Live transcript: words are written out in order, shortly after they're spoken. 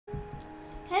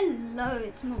Hello,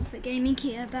 it's Morpher Gaming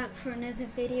here, back for another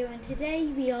video, and today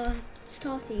we are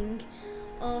starting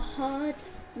our hard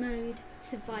mode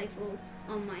survival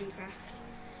on Minecraft.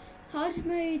 Hard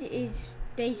mode is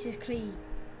basically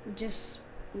just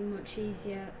much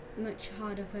easier, much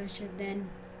harder version than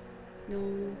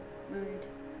normal mode.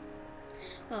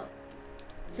 Well,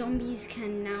 zombies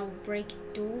can now break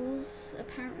doors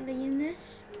apparently in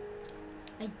this.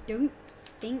 I don't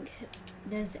think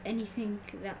there's anything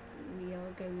that we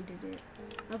are going to do.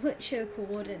 I'll put show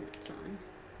coordinates on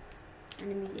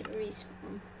and immediate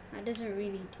respawn. That doesn't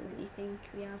really do anything.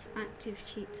 We have active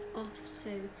cheats off,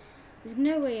 so there's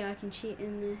no way I can cheat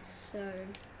in this, so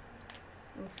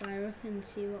we'll fire up and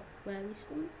see where we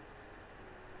spawn.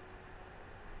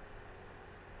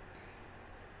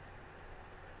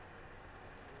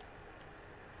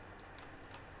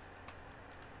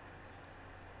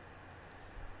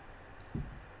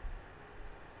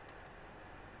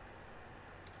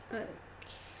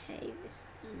 Okay, this is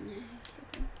gonna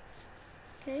take.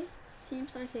 Okay,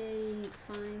 seems like a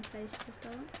fine place to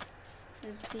start.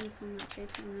 There's bees on that tree,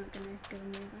 so I'm not gonna go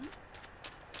near that,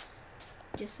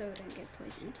 just so I don't get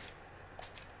poisoned.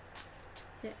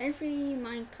 So every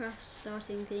Minecraft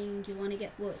starting thing, you want to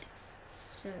get wood.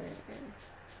 So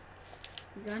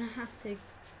you're gonna have to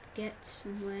get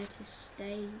somewhere to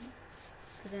stay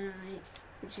for the night,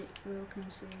 which it will come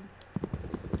soon.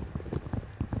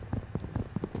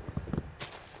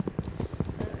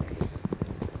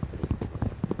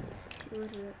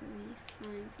 Would be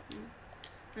fine for now.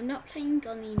 I'm not playing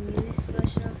on the newest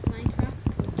version of Minecraft,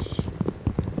 which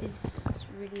is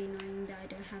really annoying that I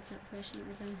don't have that version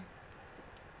either.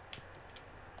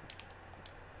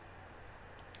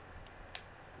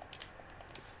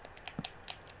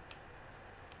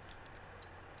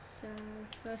 So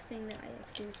first thing that I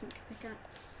have to do is make a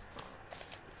pickaxe.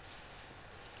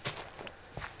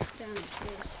 Down to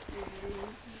this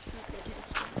stone, up to this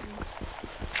stone.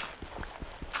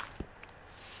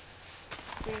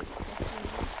 It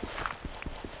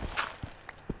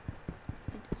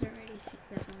doesn't really take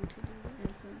that long to do that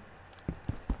as well.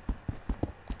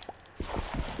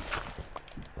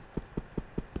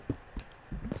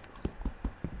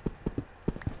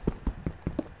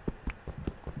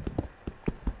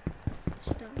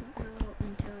 Start that out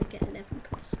until I get 11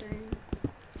 cobblestone,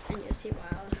 and you'll see why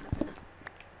I'll have that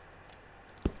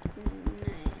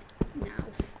now.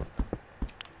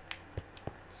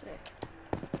 So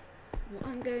what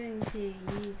I'm going to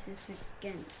use this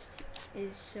against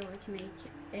is so I can make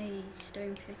a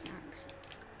stone pickaxe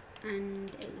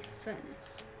and a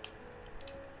furnace.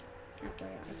 That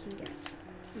way I can get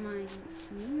my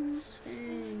new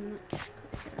stone much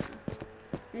quicker.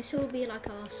 This will be like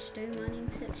our stone mining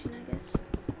section, I guess.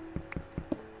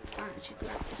 I should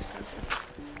grab this gravel.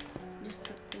 Just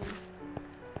that one.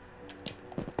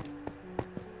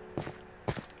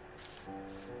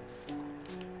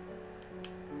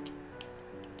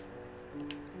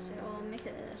 So I'll make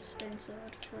a stone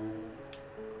sword for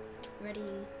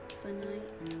ready for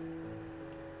night.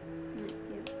 Might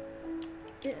be a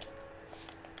bit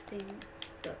thing,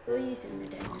 but we'll use it in the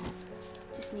day.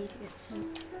 Just need to get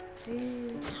some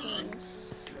food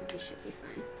source and we should be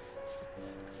fine.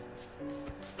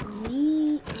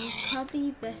 I'm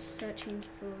probably best searching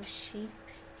for sheep.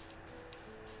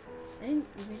 I didn't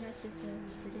realise there's a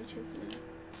village over there.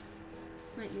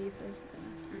 Might move over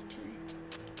there actually.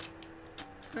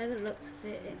 By the looks of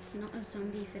it, it's not a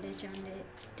zombie village and it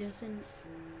doesn't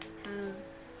have...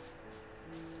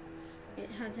 It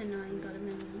has an iron golem,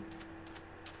 I mean.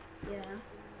 Yeah,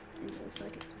 it looks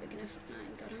like it's big enough for an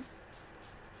iron golem.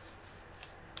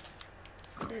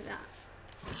 So that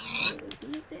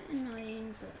will be a bit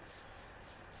annoying, but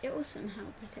it will somehow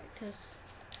protect us.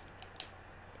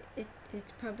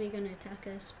 It's probably going to attack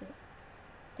us, but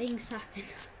things happen.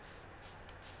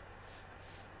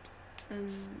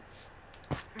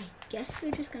 I guess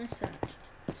we're just gonna start.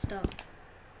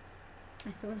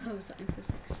 I thought I was looking for a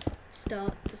sec.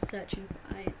 Start searching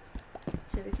for iron,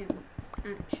 so we can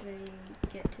actually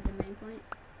get to the main point.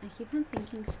 I keep on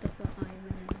thinking stuff about iron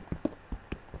and then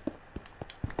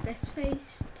best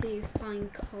place to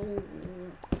find coal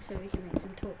so we can make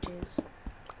some torches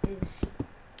is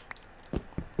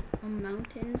on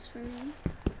mountains for me,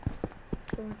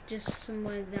 or just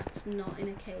somewhere that's not in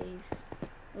a cave.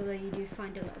 Although you do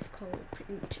find a lot of coal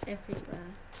pretty much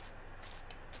everywhere.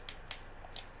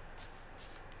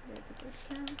 There's a good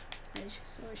cow. I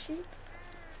just saw a sheep.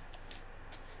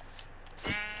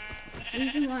 The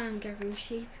reason why I'm gathering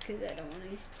sheep because I don't want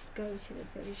to go to the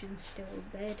village and steal a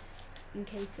bed in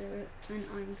case an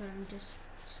iron golem just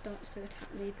starts to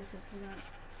attack me because of that.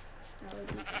 That would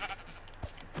be bad.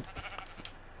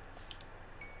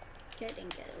 Okay, I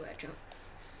didn't get a rare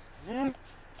drop.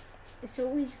 It's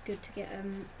always good to get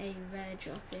a rare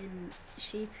drop in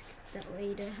sheep, that way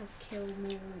you don't have to kill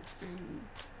more, and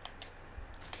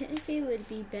technically it would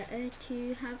be better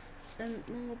to have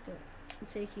more, but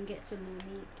so you can get some more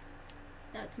meat.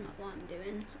 That's not what I'm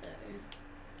doing, so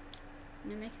I'm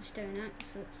gonna make a stone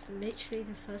axe. That's literally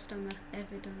the first time I've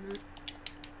ever done that.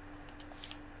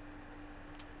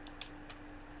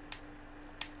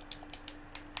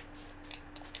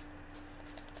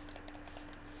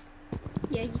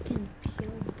 Yeah, you can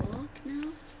peel bark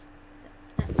now.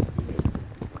 That's good.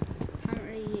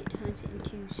 Apparently it turns it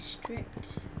into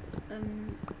stripped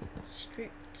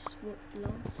wood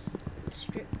logs.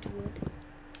 Stripped wood.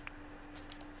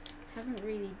 Haven't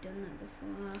really done that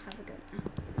before. I'll have a go now.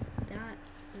 That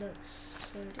looks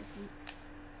so different.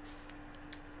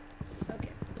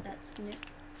 Okay, that's new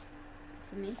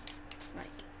for me.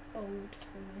 Like old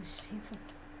for most people.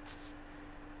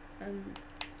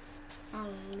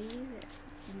 I'll leave it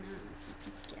now,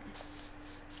 I guess.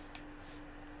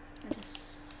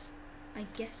 I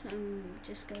guess I'm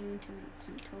just going to make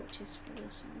some torches for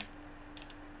this one.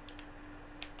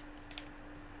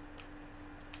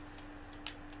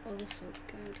 All the swords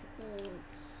going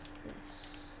towards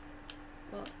this.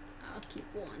 But I'll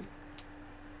keep one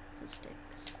for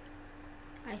sticks.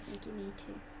 I think you need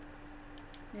to.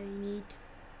 No, you need.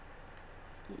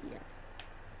 Yeah.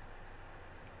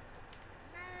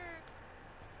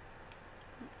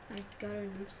 I've got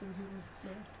enough somehow.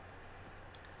 Yeah.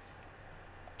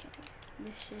 Okay,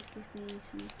 this should give me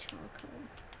some charcoal.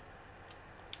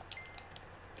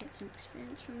 Get some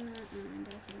experience from that, and I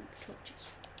can make torches.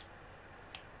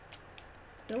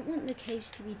 Don't want the caves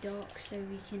to be dark so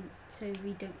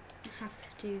we don't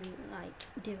have to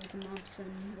like deal with the mobs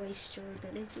and waste your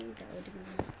ability. That would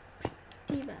be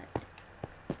pretty bad.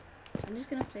 I'm just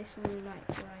gonna place one like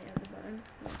right at the bottom.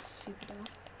 That's super dark.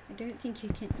 I don't think you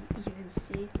can even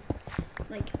see.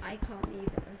 Like, I can't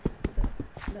either, but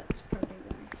that's probably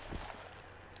why.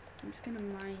 I'm just gonna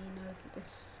mine over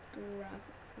this gravel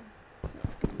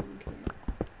that's going on here.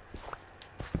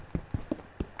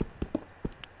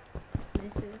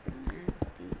 This is gonna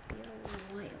be a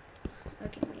while.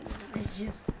 Okay, maybe that is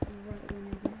just right when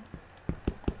I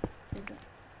did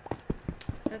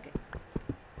that. Okay.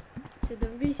 So the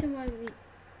reason why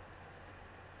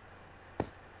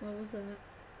what was that?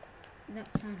 That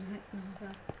sounded like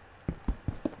lava.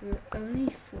 We're only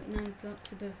 49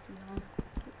 blocks above lava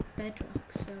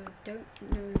bedrock, so I don't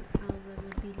know how there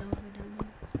would be lava down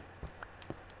there.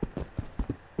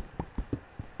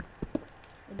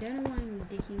 I don't know why I'm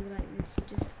digging like this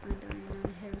just to find iron on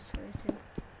a hero skeleton.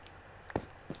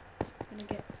 I'm gonna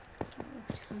get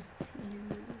water here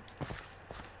now.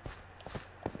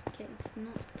 Okay, it's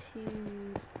not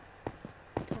too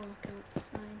dark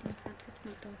outside. In fact, it's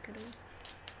not dark at all.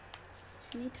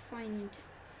 I need to find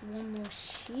one more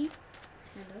sheep.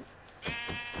 Hello.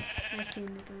 I see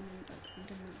another one, but I'm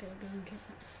not gonna go and get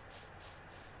that.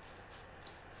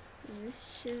 So this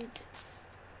should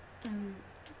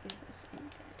give us a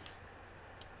bed.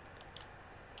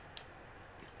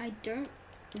 I don't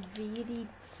really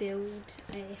build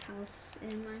a house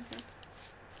in Minecraft.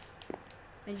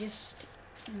 I just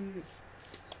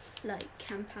like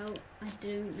camp out. I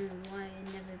don't know why I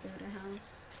never build a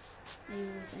house. I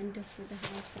always end up with a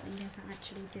house, but I never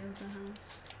actually build a house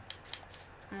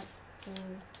at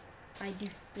all. I do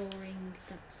flooring,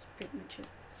 that's pretty much it.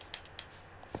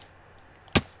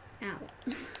 Ow.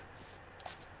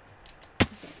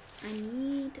 Okay, I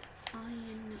need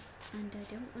iron, and I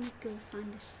don't want to go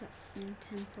find a certain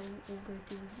temple or go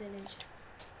to the village,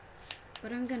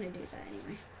 but I'm gonna do that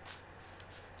anyway.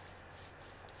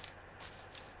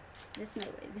 There's no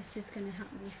way this is gonna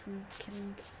help me from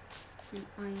killing an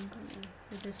iron golem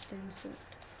with a stone sword.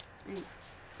 I mean,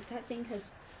 that thing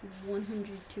has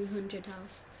 100, 200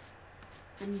 health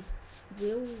and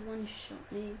will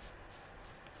one-shot me.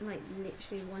 Like,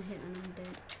 literally one hit and I'm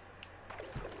dead.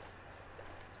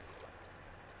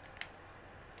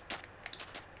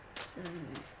 So,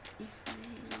 if I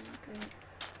go...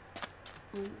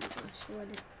 Oh my gosh, what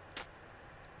is...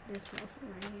 There's lava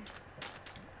right here.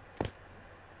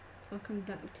 I'll come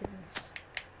back to this.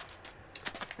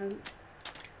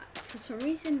 For some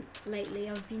reason lately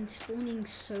I've been spawning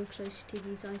so close to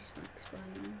these icebox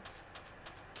biomes.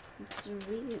 It's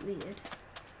really weird.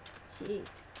 See,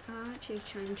 I'll actually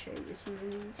try and trade with some of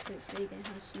these. Hopefully they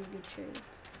have some good trades.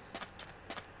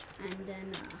 And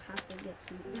then I'll have to get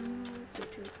some emeralds,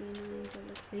 which would be annoying to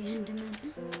look at the Enderman.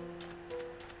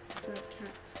 Black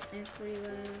cats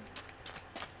everywhere.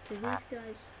 So these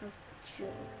guys have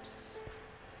jobs.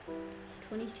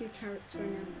 22 carrots for an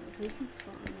emerald. We can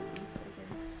farm them off,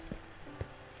 I guess.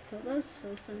 thought that was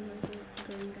so similar to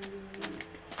green gun in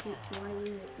the why would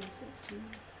it be so similar?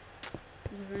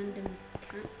 There's a random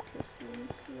cactus on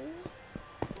the floor.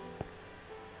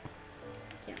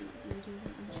 Yeah, I'm not gonna do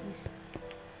that actually.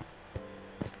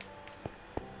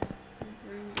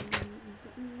 Random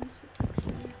buttons,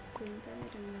 protection, green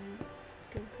bed, I'm gonna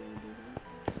go through and do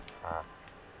that.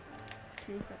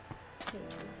 25. Okay.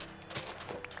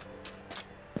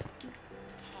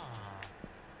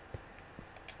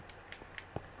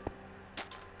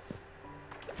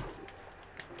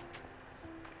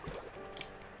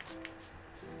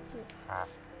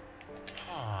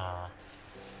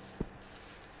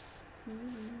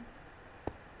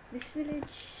 This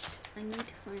village, I need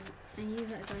to find. I need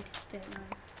that guy to stay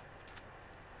alive.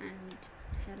 And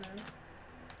hello.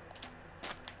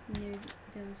 No,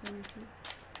 there was one of you.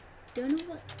 Don't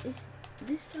know what is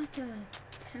this, like a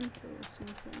temple or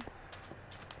something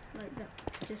like that.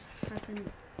 Just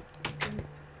hasn't.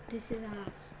 This is a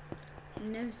house. I've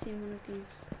never seen one of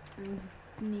these. I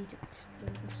need to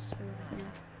explore this right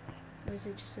now. Or is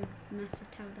it just a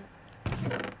massive tower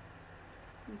that?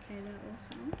 Okay, that will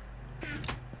help.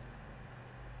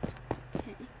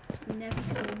 Okay, I've never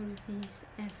seen one of these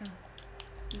ever.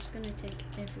 I'm just gonna take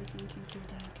everything including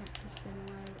the cactus, don't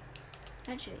know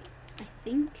why. Actually, I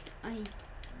think I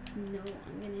know what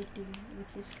I'm gonna do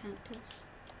with this cactus.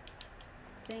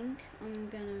 I think I'm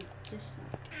gonna just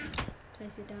like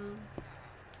place it down.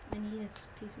 I need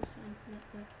a piece of sand for that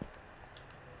though.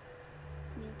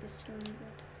 I need this stone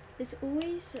bed. There's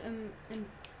always a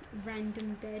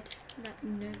random bed that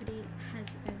nobody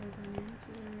has ever gone in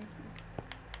for some reason.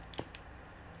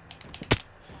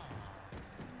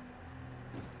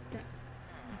 That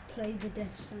played the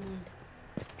death sound,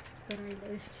 but I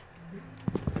lived.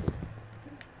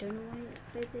 Don't know why it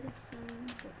played the death sound,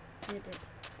 but it did.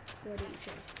 What do you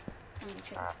show? I'm gonna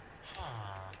show.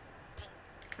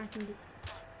 I can do.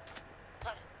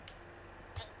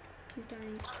 He's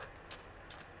dying.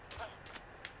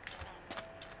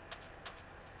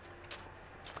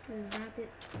 The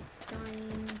rabbit's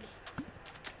dying.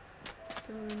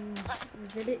 Some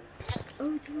village.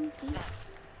 Oh, it's one of these.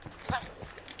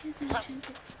 There's an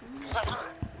enchanted.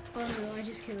 Oh no, I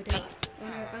just killed it. Oh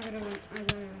no, I gotta run. I'm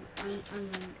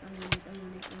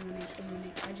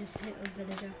running. I just hit a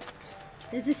villager.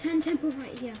 There's a sand temple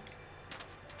right here.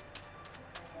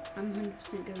 I'm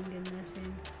 100% going in there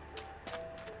soon.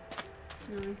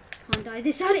 No, can't die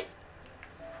this early.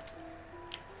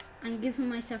 I'm giving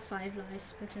myself 5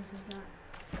 lives because of that.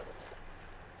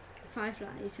 5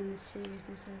 lives and this series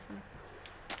is over.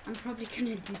 I'm probably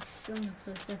gonna do this on the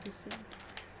first episode.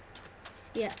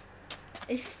 Yeah,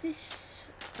 if this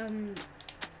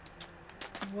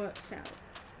works out,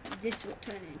 this will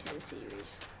turn into a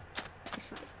series.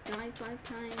 If I die 5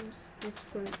 times, this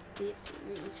won't be a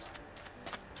series.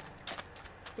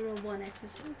 Or a 1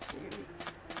 episode series.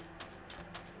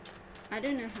 I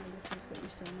don't know how this is going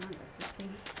to turn out, that's the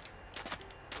thing.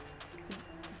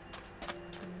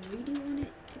 I really want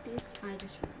it to be I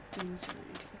just almost ran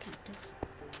into a cactus.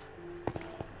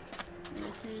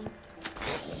 There's him.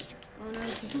 Oh no,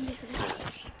 it's a zombie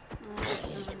village.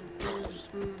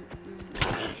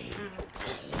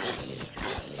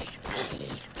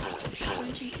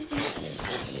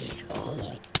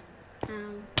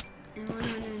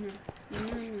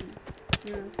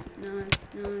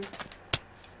 No.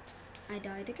 I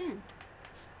died again.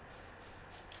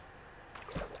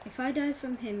 If I die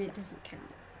from him, it doesn't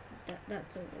count.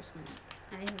 That's always not.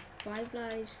 I have 5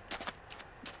 lives.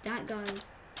 That guy.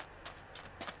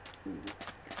 No.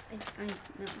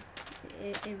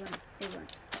 It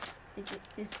won't.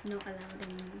 It's not allowed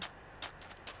anymore.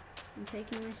 I'm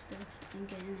taking my stuff and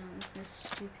getting out of this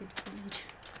stupid village.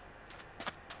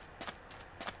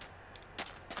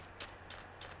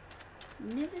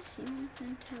 Never seen one of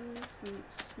them towers and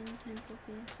Sun Temple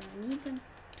here, so I need them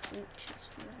torches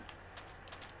for that.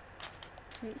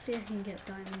 Hopefully I can get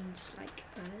diamonds like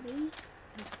early.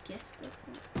 I guess that's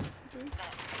what it is.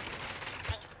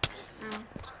 Ow.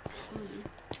 Oh no.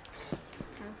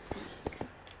 How far? Okay.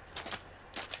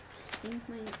 I think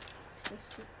my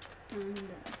stuff's down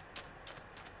there.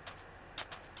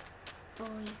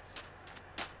 Oh yes.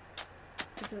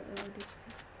 I thought it would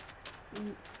disappear.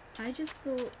 I just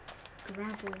thought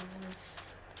gravel was,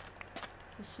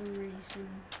 for some reason,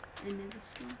 another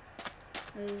stone.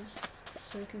 I was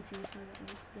so confused how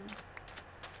that was there.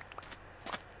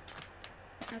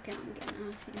 Okay, I'm getting out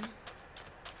of here.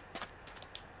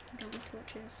 Got my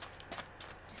torches.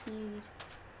 Just need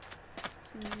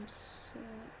some sort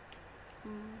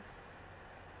of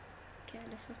get a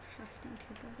little crafting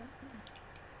table back there.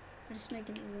 I'll just make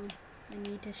a new one. I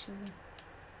need a shovel.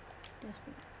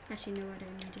 Desperate. Actually, no, I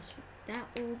don't need this. That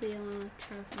will be our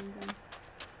traveling one,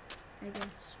 I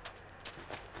guess.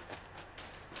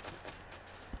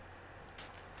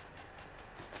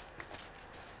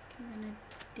 I'm gonna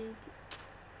dig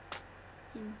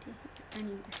into here. I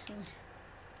need my sword.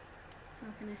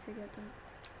 How can I figure that?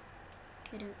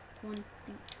 I don't want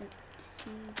beetroot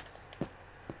seeds.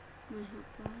 My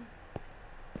hotbar.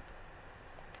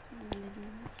 So I'm gonna do that.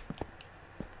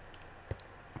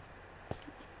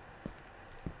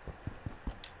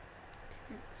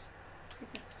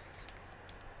 Pickaxe.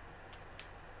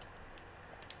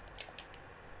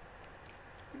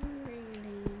 I really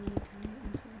need the loot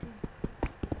inside here.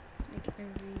 Like, I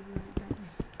really want it badly.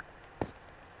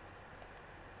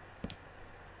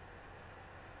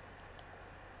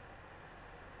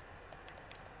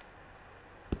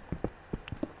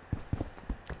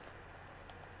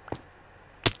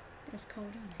 There's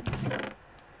cold on here.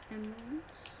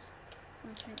 Emeralds.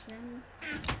 I'll take them.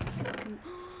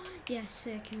 Yes,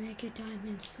 I can make a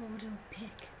diamond sword or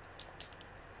pick.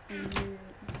 I knew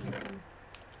it was gonna come.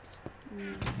 Just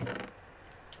knew.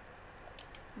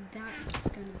 That's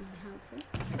gonna be helpful.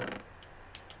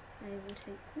 I will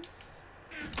take this.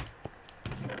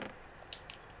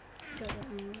 Got the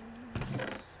emeralds.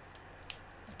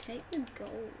 I'll take the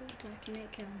gold. I can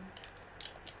make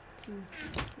some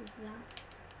stuff with that.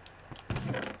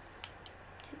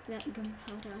 Take that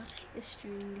gunpowder. I'll take the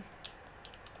string.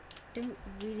 Don't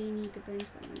really need the bones,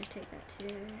 but I'm gonna take that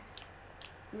too.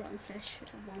 Rotten flesh.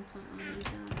 At one point I need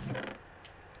that.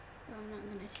 But I'm not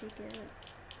gonna take it.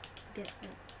 Get the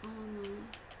armor.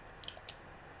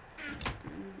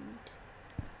 And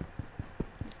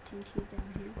this TNT down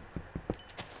here.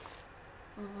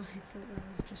 Oh, I thought that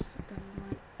was just gonna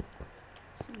light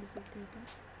as soon as I did that.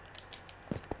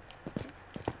 Okay.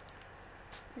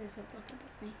 There's a block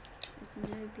above me. There's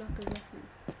no block above me.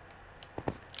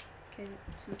 Okay,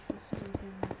 so for some reason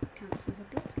that counts as a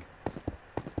block.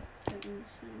 Don't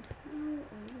understand how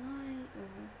or why or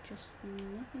just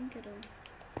nothing at all.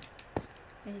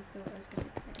 I thought I was going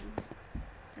to die down.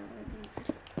 That would be bad.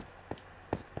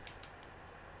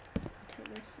 I'll take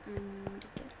this and get out of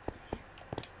here.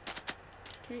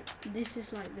 Okay, this is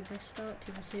like the best start to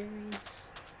the series.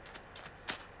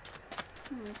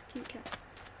 Oh, it's a cute cat.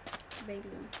 Baby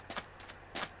one.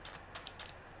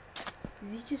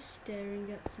 Is he just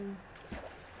staring at some...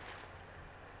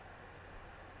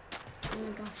 Oh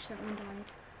my gosh, that one died.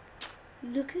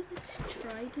 Look at this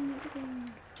trident thing.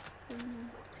 Oh no.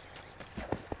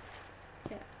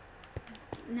 Okay.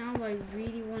 Now I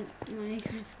really want my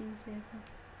crafting table.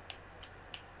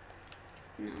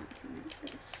 Now I can make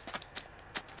this.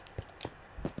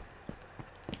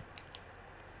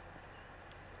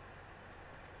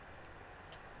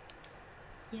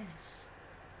 Yes.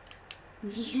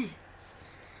 Yes.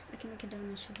 I can make a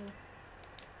diamond shovel.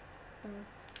 Oh.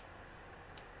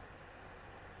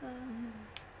 I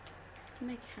can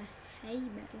make a hay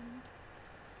bale.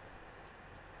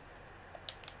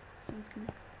 Someone's coming.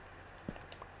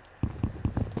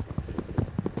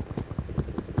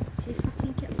 See if I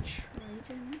can get a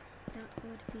trident. That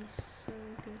would be so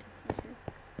good if I could.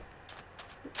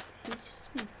 He's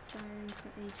just been firing for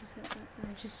ages at that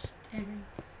guy, just staring.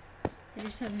 They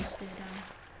just have him stare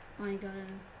down. I got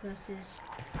him versus,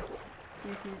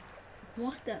 isn't it?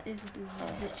 What? That is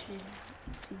literally,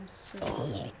 it seems so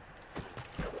cool.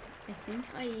 I think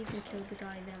I even killed the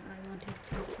guy that I wanted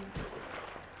to kill.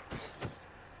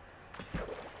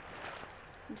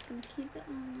 I'm just gonna keep the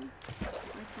armor.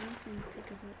 I can't even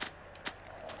pick up it.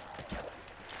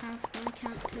 Have my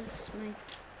cactus,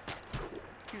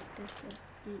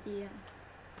 yeah.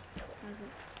 Have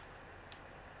it.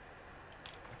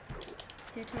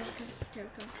 Here,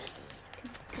 Jericho.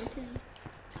 Come to me.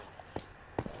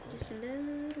 Just a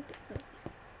little bit further.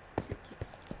 Thank you.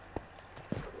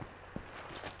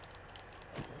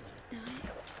 Die.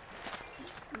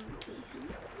 That won't be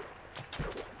help.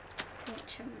 What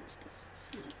chance does this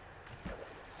have?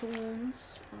 Thorns.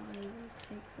 I will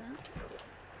take that.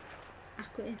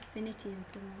 Aqua Infinity and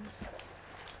Thorns.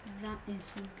 That is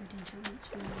some good enchantments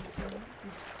for me.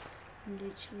 I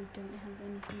literally don't have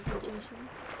anything good usually.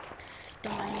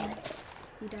 Die.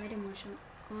 He died in one shot.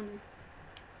 Oh no.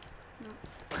 No.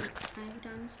 I have a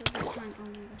diamond sword this time. Oh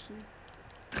my gosh, no.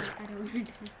 I don't want to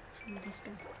die from this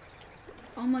guy.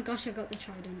 Oh my gosh, I got the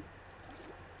trident.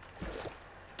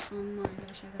 Oh my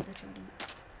gosh, I got the trident.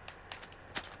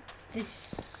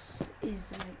 This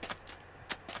is like...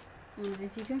 Oh no,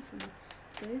 is he going for me?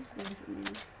 He's going for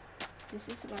me. This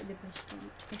is like the best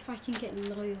start. If I can get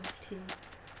loyalty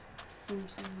from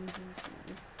someone who's like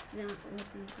this, that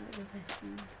would be like the best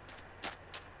thing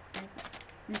ever.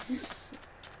 This is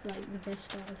like the best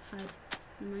start I've had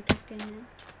Minecraft game now.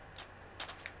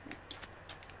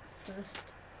 First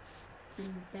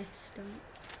and best start.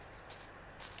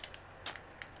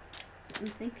 I'm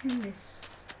thinking this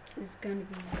is going to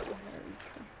be very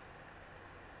quick.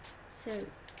 So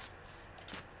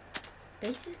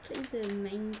basically the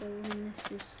main goal in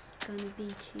this is going to be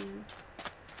to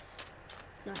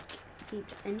like be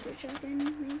the Ender Dragon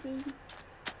maybe.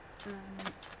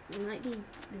 It might be the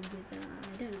Wither,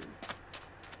 I don't know.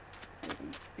 Maybe.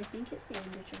 I think it's the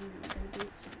Ender Dragon that we're going to be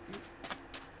starting.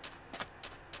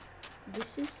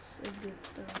 This is a good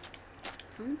start.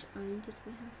 How much iron did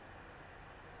we have?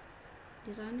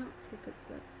 Did I not pick up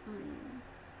the iron?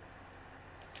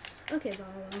 Okay,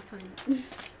 well, I'll find it.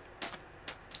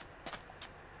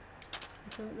 I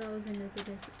thought that was another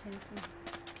desert temple.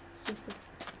 It's just a...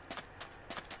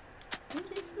 What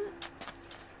is that?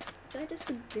 Is that just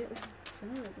a bit of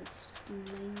dirt that's just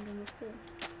laying on the floor?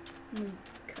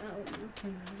 Cow,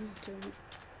 nothing water in it.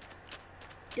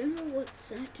 Don't know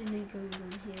what's actually going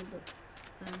on here, but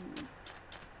I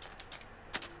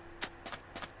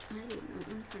do not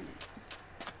want to find out.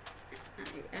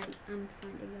 I'm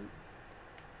finding out.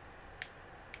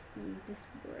 This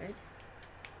bread.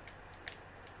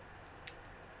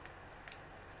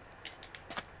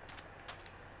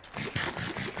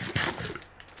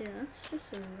 Yeah, that's just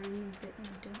a random bit of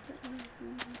dirt that I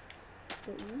found.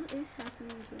 But what is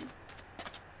happening here?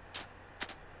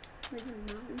 Like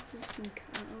the mountains are just been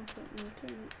cut off at water in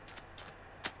it.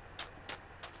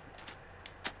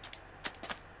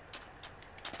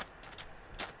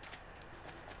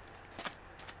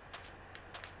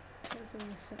 That's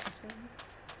all satisfying.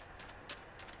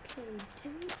 Okay,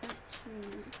 don't actually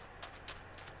know.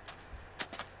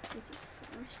 Is it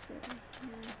forest there?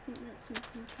 Yeah, I think that's some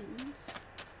pumpkins.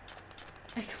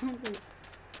 I can't believe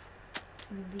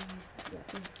that we've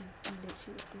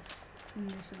literally got this in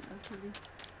this amount of time.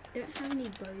 Don't have any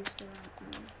bows for that,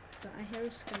 but I hear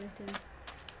a skeleton.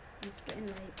 It's getting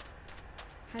late.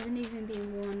 Hasn't even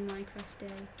been one Minecraft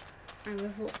day, and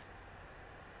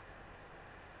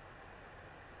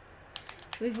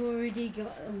we've already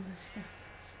got all the stuff.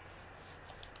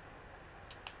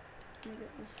 I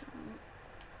got this out.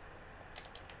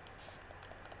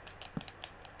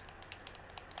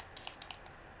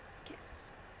 Okay.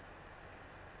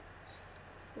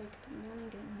 Good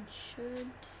morning and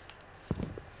should.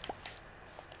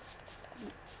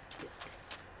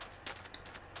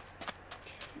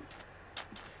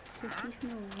 Receive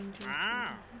no wonder.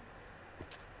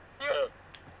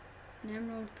 An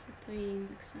emerald for 3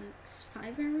 insects.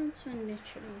 5 emeralds for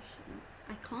literally.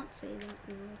 I can't say that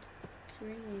word. It's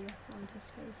really hard to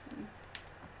say for me.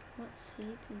 What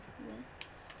seeds is this?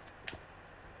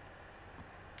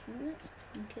 I think that's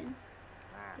pumpkin.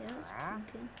 Yeah, that's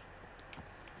pumpkin.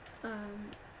 I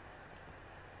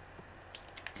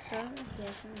feel like he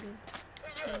has some good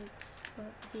seeds,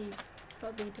 but he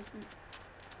probably doesn't.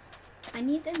 I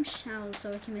need them shells so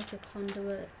I can make a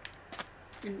conduit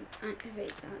and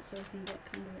activate that so I can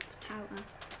get conduit's power.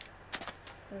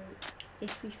 So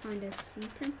if we find a sea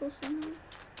temple somehow,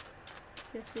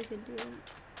 guess we could do that.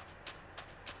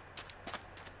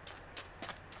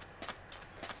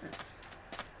 So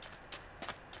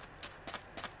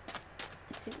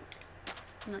I think,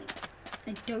 like,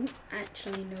 I don't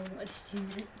actually know what to do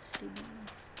next, to be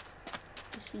honest.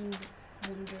 Just been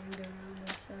wandering around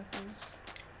in circles.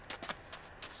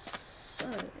 So, I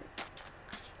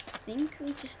think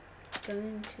we're just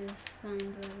going to find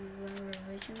where we were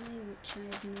originally, which I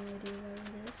have no idea where it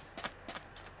is,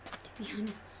 to be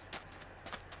honest.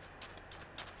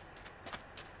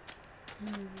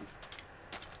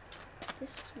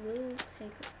 This will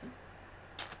take a while.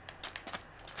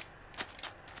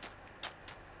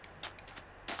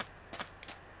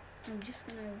 I'm just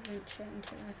gonna venture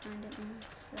until I find it now,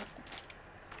 so...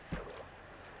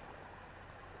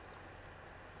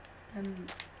 I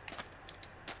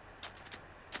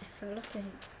feel like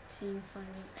I'm seeing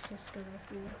fireworks just go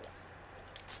everywhere.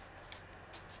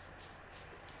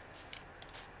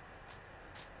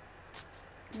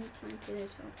 I'm trying to the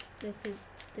top. There's an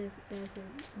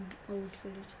old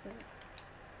village there.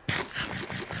 I'm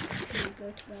gonna go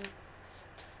to that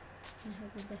and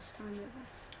have the best time ever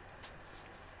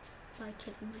by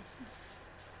killing myself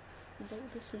with all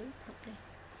this loot properly.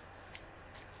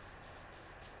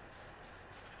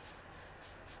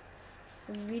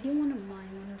 I really want to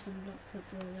mine one of them blocks up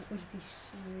though. That would be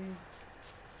so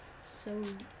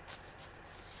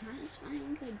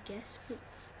satisfying, I guess, but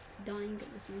dying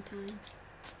at the same time.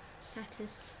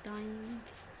 Satisfying.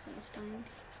 Satisfying.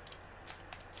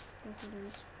 That's what it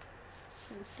is.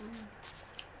 Satisfying.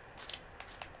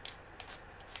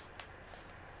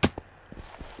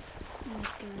 I'm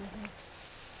just going ahead.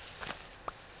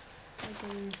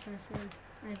 going for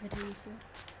I have a diamond sword.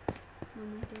 How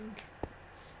am I doing?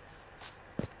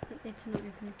 It's not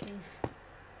even a cave.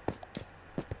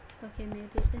 Okay,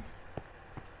 maybe it is.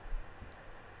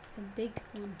 A big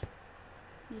one.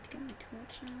 Need to get my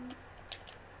torch out.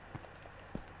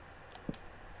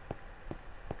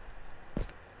 If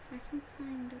I can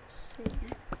find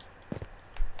obsidian,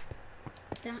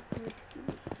 that would be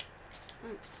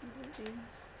absolutely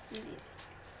amazing.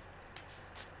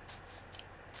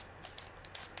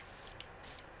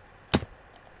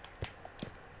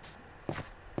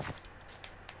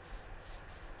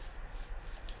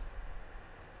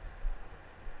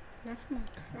 Left my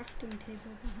crafting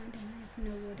table behind and I have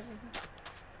no wood either.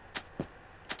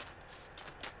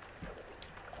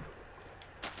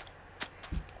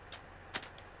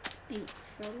 I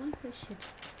felt like I should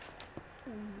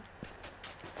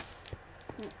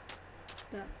well,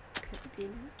 that could be it.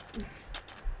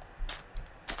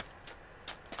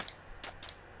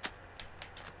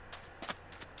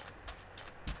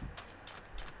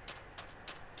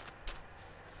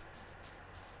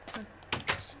 But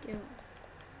still,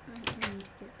 I need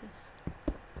to get this.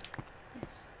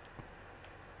 Yes.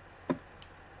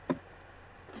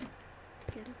 To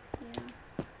get up here.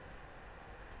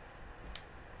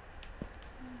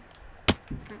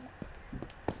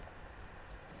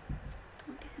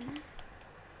 Can't get in there.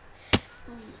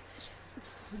 Oh my gosh.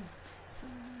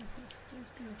 I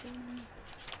was gonna fall in.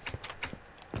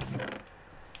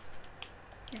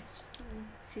 Yes,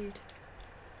 food.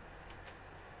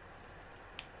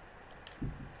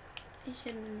 I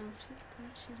shouldn't have knocked it,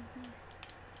 that should have been.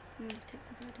 I'm gonna take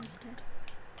the bird instead.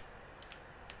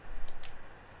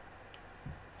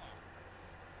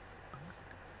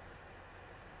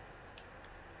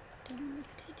 Don't want the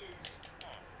potatoes.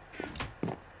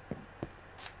 I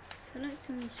feel like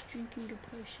someone's drinking a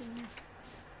potion there.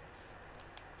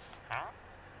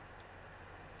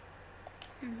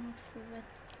 Emerald for red.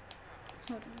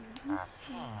 Hold on, let me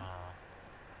see.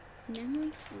 An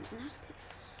emerald for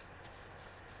lapis.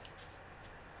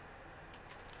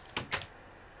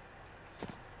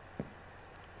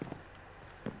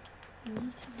 I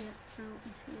need to get out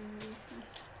of here really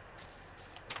fast.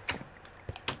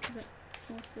 But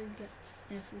also get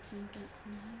everything that's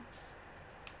in here.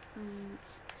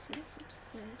 So it's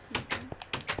upstairs here.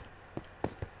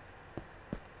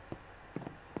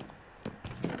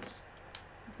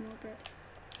 With more bread.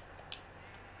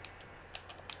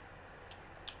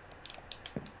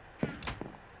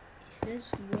 If there's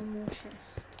one more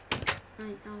chest,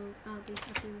 I'll be happy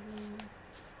with one more.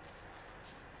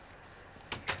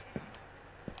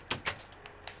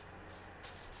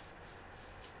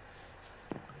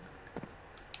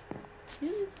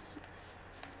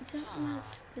 Is that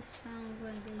like the sound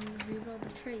where they reroll the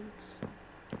trades?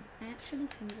 I actually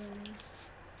think there is.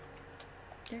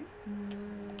 Don't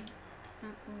know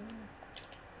at all.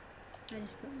 I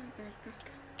just put my bread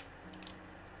back.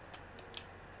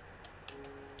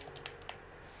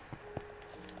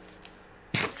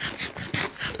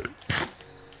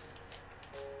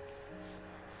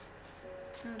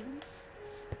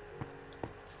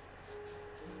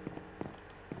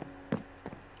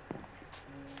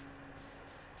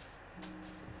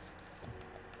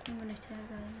 I'm gonna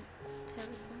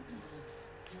teleport this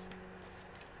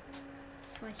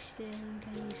by stealing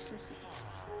a useless aid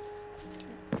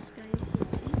that this guy is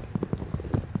using.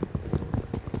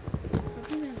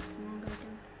 Probably the wrong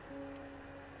item.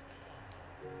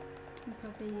 And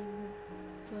probably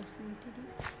the worst thing to do.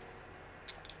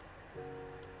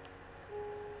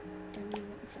 Don't really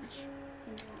want a flash.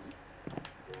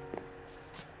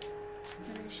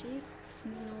 Hello sheep.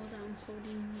 Ignore that I'm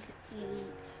holding a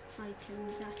item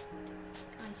that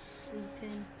I sleep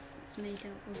in. It's made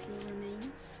out of your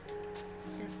remains.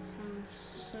 That sounds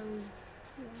so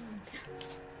wrong.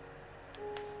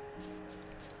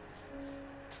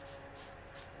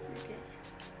 Okay.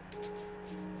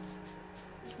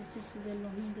 This is the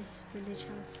longest village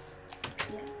house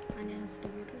yet, and it has the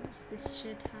riddles. This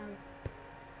should have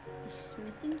a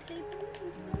smithing table,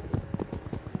 is that?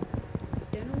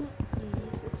 Don't know what you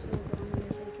use this for, but I'm gonna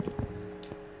take it.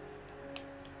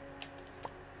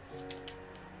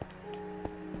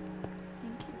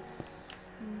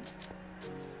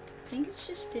 I think it's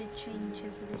just a change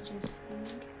of villages thing,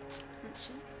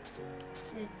 actually.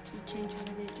 A change of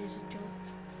villages job.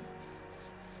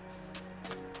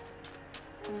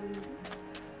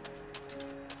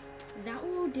 That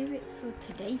will do it for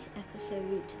today's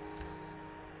episode.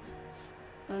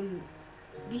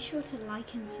 Be sure to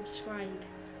like and subscribe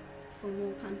for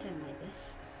more content like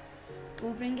this.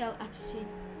 We'll bring out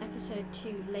episode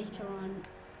 2 later on,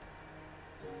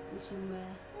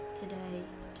 somewhere today,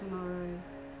 tomorrow,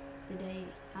 the day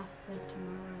after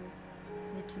tomorrow,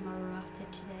 the tomorrow after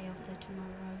today, after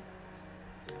tomorrow.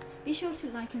 Be sure to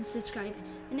like and subscribe.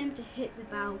 Remember to hit the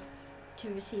bell to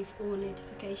receive all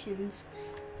notifications.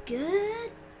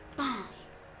 Goodbye.